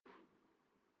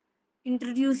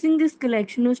Introducing this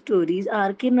collection of stories,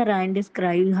 R.K. Narayan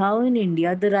describes how in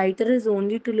India the writer is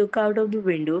only to look out of the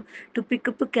window to pick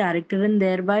up a character and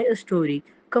thereby a story,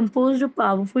 composed of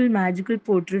powerful magical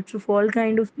portraits of all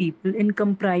kind of people in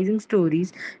comprising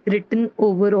stories written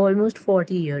over almost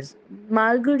 40 years.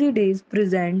 Malgudi Days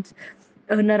presents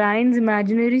Narayan's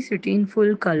imaginary city in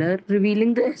full color,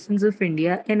 revealing the essence of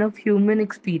India and of human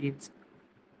experience.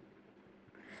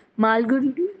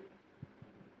 Malgudi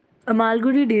A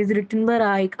Malgudi Days, written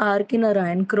by R.K.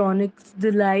 Narayan, chronicles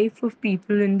the life of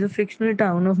people in the fictional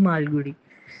town of Malgudi.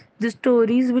 The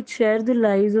stories, which share the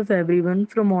lives of everyone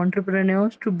from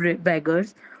entrepreneurs to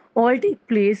beggars, all take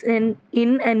place in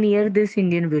and near this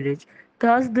Indian village.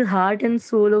 Thus, the heart and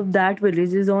soul of that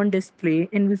village is on display,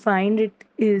 and we find it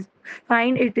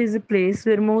is a place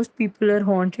where most people are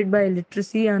haunted by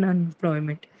illiteracy and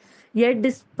unemployment. Yet,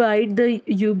 despite the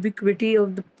ubiquity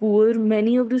of the poor,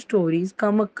 many of the stories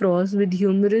come across with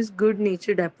humorous, good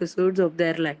natured episodes of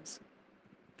their lives.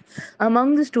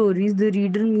 Among the stories, the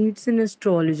reader meets an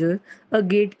astrologer, a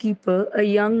gatekeeper, a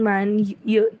young man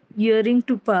yearning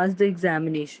to pass the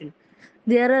examination.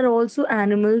 There are also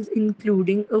animals,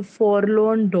 including a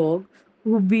forlorn dog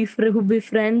who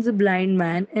befriends a blind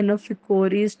man and a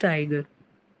victorious tiger.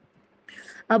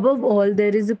 Above all,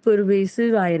 there is a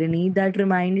pervasive irony that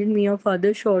reminded me of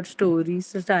other short stories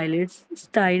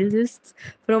stylists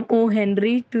from O.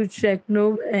 Henry to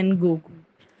Chekhov and Goku.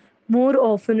 More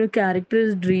often, a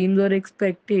character's dreams or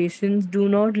expectations do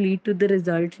not lead to the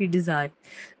result he desires.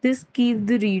 This keeps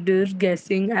the reader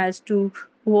guessing as to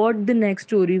what the next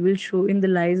story will show in the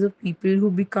lives of people who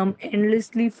become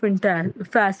endlessly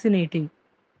fascinating,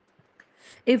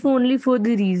 if only for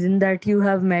the reason that you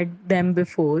have met them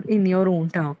before in your own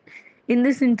town. In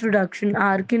this introduction,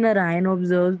 R.K. Narayan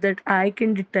observes that I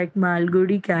can detect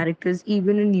Malgudi characters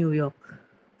even in New York.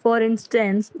 For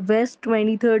instance, West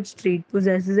 23rd Street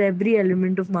possesses every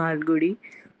element of Malgudi,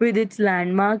 with its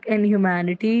landmark and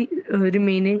humanity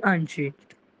remaining unchanged.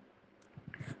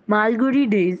 Malgudi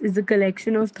Days is a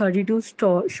collection of 32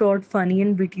 short, funny,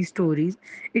 and witty stories.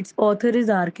 Its author is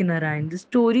R.K. Narayan. The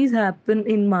stories happen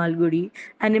in Malgudi,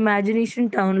 an imagination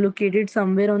town located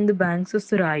somewhere on the banks of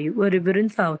Sarayu, a river in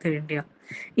South India.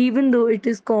 Even though it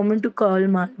is common to call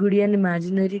Malgudi an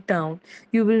imaginary town,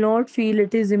 you will not feel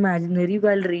it is imaginary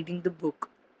while reading the book.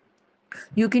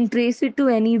 You can trace it to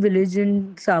any village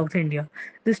in South India.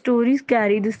 The stories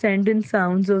carry the scent and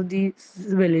sounds of these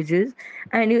villages,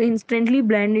 and you instantly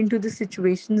blend into the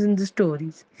situations in the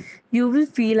stories. You will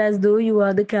feel as though you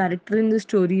are the character in the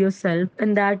story yourself,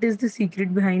 and that is the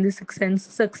secret behind the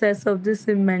success of this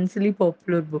immensely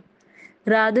popular book.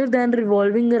 Rather than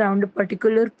revolving around a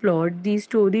particular plot, these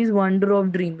stories wander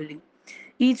off dreamily.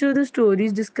 Each of the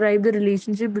stories describe the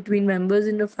relationship between members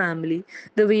in a family,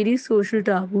 the various social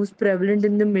taboos prevalent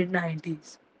in the mid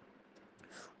 90s.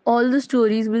 All the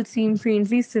stories will seem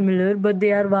faintly similar, but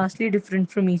they are vastly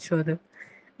different from each other.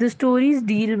 The stories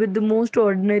deal with the most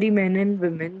ordinary men and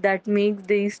women that makes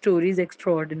these stories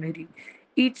extraordinary.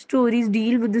 Each stories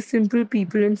deal with the simple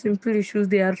people and simple issues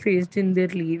they are faced in their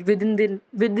lead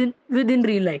within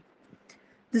real life.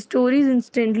 The stories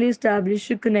instantly establish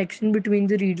a connection between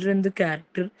the reader and the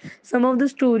character. Some of the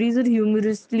stories are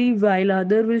humorously, while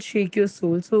others will shake your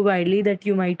soul so wildly that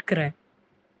you might cry.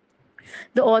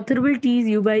 The author will tease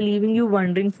you by leaving you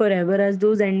wondering forever, as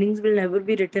those endings will never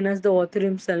be written as the author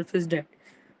himself is dead.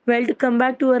 Well, to come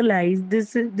back to our lives,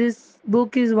 this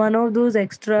book is one of those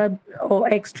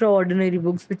extraordinary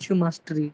books which you must read.